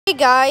Hey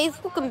guys,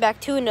 welcome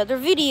back to another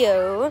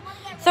video.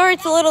 Sorry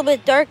it's a little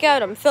bit dark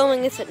out, I'm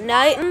filming this at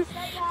night.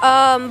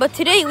 But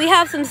today we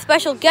have some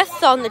special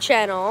guests on the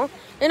channel.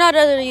 They're not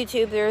other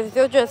YouTubers,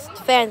 they're just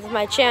fans of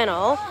my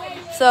channel.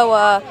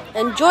 So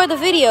enjoy the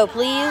video,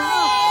 please.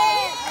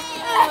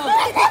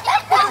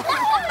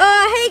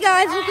 Hey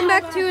guys, welcome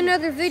back to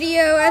another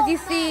video. As you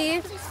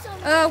see,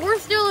 we're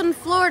still in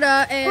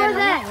Florida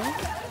and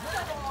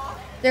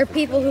there are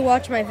people who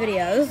watch my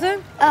videos.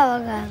 Oh,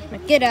 okay. Now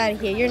get out of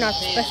here. You're not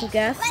the special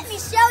guest. Let me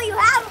show you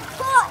how to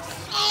push.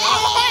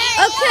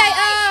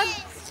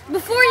 Okay,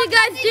 before you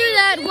guys do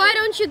that, why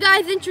don't you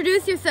guys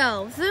introduce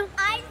yourselves?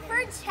 I'm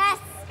Francesca.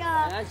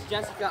 That's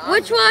Jessica.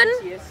 Which one?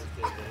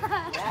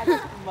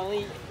 That's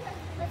Malik.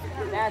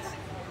 That's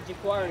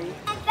Jaquari.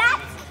 And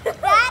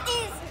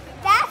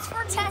that's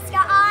Francesca.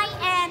 I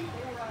am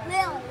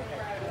Lily.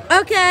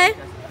 Okay.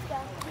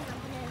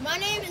 My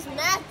name is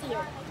Matthew.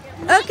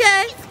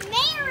 Okay. It's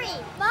Mary.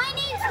 My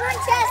name's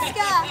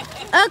Francesca.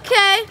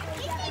 Okay.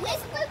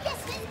 Miss Lucas,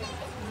 his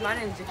name My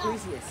name's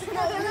Jaquisius.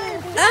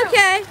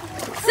 Okay.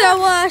 So,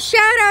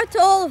 shout out to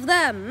all of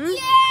them.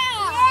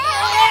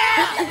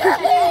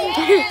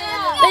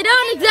 They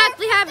don't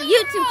exactly have a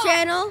YouTube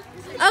channel.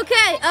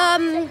 Okay,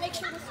 Make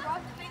sure to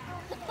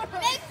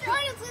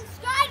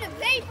subscribe to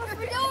Paper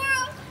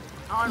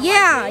Fedora.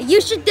 yeah,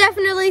 you should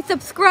definitely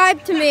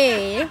subscribe to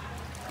me.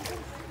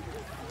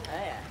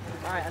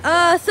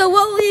 So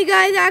what will you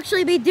guys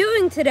actually be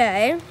doing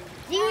today?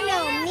 Do you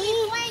know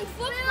me? Playing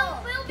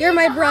football. You're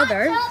my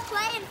brother.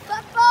 Playing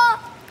football.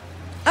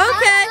 Okay.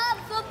 I love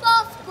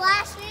football,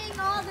 splashing,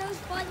 all those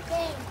fun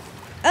things.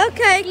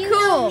 Okay, Do you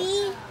know cool.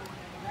 me?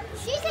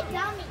 She's a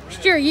dummy.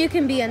 Sure, you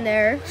can be in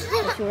there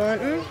if you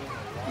want.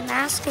 I'm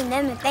asking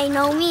them if they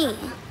know me.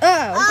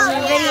 Oh.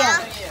 On the video.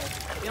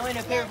 You only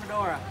know Paper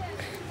Fedora.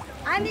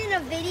 I'm in a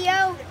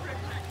video.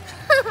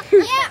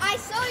 Yeah, I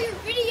saw your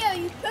video.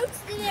 You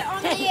posted it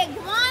on the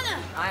iguana.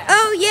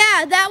 Oh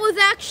yeah, that was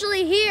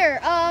actually here.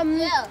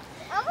 Yeah.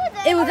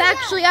 It was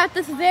actually at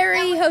this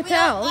very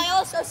hotel. I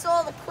also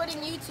saw the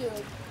quitting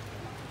YouTube.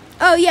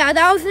 Oh yeah,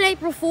 that was an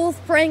April Fool's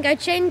prank. I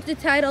changed the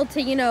title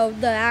to, you know,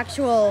 the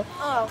actual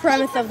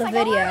premise of the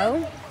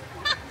video.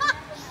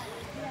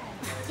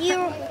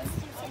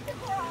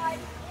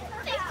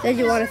 Did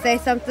you want to say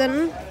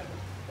something?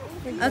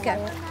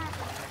 Okay.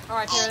 All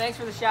right, Taylor, thanks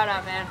for the shout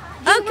out, man.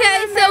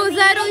 Okay, so is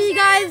that all you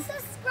guys?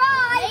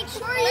 Subscribe. Make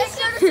sure you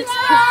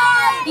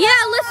subscribe. Yeah,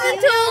 listen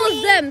to all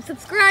of them.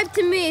 Subscribe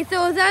to me.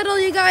 So is that all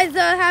you guys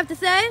have to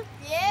say?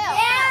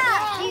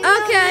 Yeah.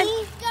 Okay.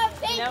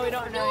 No, we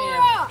don't know you.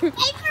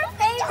 Okay,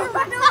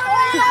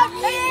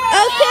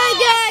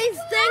 guys.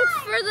 Thanks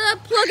for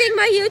plugging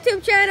my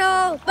YouTube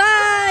channel.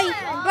 Bye.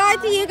 Bye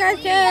to you guys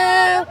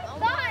too.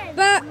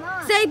 Bye.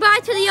 Say bye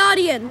to the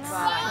audience.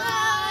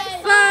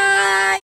 Bye.